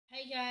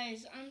Hi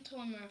guys, I'm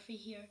Tom Murphy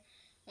here.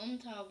 Welcome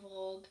to our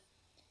vlog.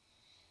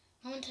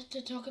 I wanted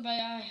to talk about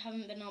I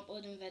haven't been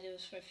uploading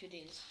videos for a few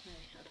days.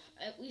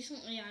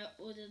 Recently I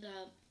uploaded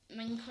a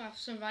Minecraft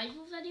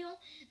survival video.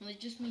 It was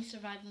just me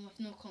surviving with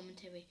no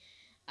commentary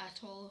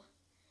at all.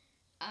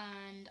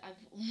 And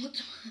I've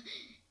looked,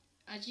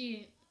 as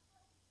you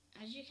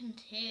can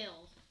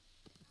tell,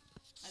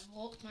 I've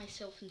locked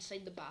myself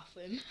inside the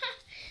bathroom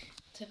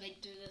to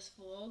do this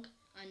vlog,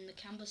 and the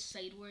camera's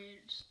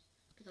sideways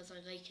because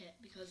I like it,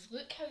 because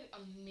look how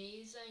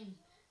amazing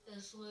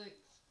this looks.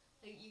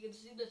 Like, you can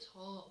see the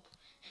top.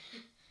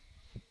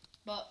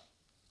 But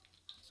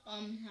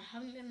I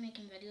haven't been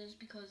making videos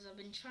because I've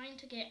been trying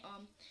to get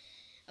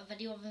a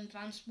video of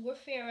Advanced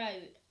Warfare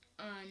out,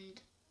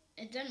 and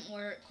it didn't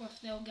work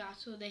with the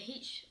Elgato.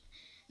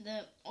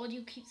 The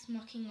audio keeps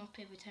mucking up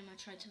every time I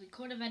try to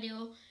record a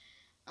video.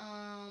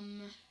 I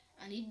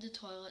need the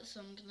toilet, so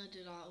I'm gonna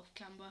do that off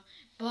camera.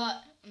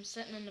 But I'm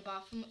sitting in the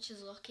bathroom, which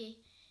is lucky.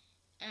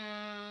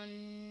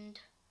 And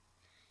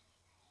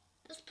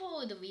that's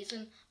probably the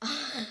reason.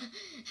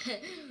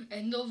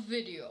 End of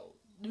video.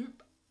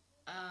 Nope.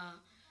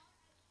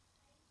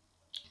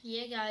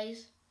 Yeah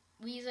guys,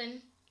 a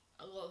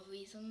lot of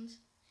reasons.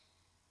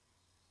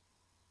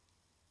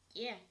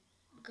 Yeah,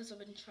 because I've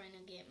been trying to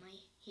get my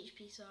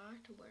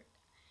HPCR to work.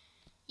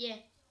 Yeah,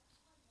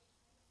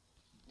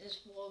 this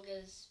vlog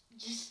is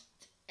just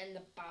in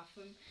the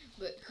bathroom,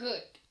 but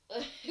look,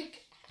 the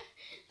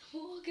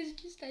vlog is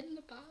just in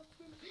the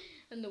bathroom,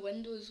 and the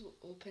window's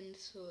open,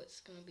 so it's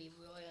gonna be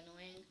really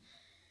annoying.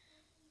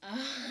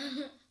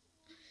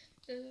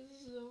 This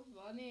is so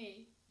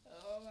funny.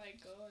 Oh my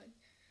god.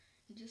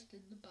 I'm just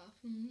in the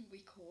bathroom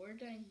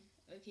recording.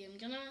 Okay, I'm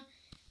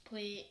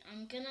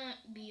gonna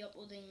be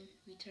uploading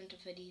Return to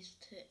Freddy's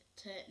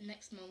to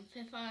next month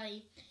if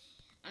I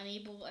am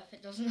able, if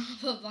it doesn't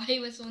have a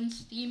virus on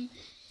Steam.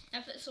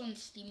 If it's on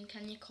Steam,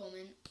 can you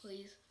comment,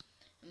 please?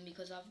 And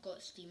because I've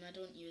got Steam, I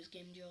don't use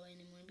GameJolt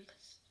anymore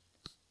because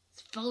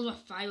it's filled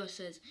with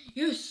viruses.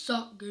 You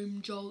suck,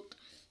 GameJolt.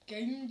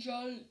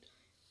 GameJolt,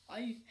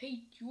 I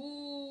hate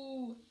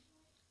you.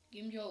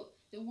 GameJolt,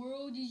 the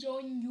world is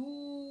on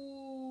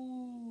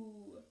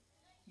you.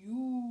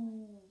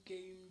 You,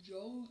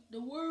 GameJolt,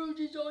 the world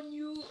is on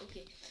you.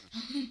 Okay.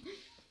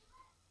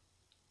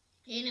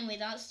 Anyway,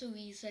 that's the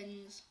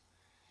reasons.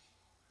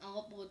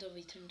 I'll upload a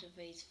Return to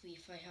Phase 3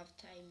 if I have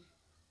time.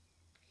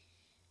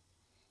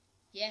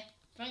 Yeah,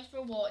 thanks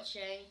for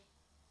watching.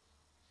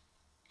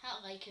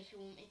 Hit like if you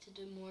want me to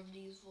do more of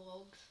these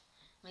vlogs,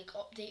 like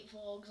update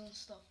vlogs and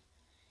stuff.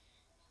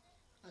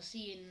 I'll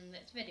see you in the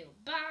next video.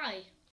 Bye!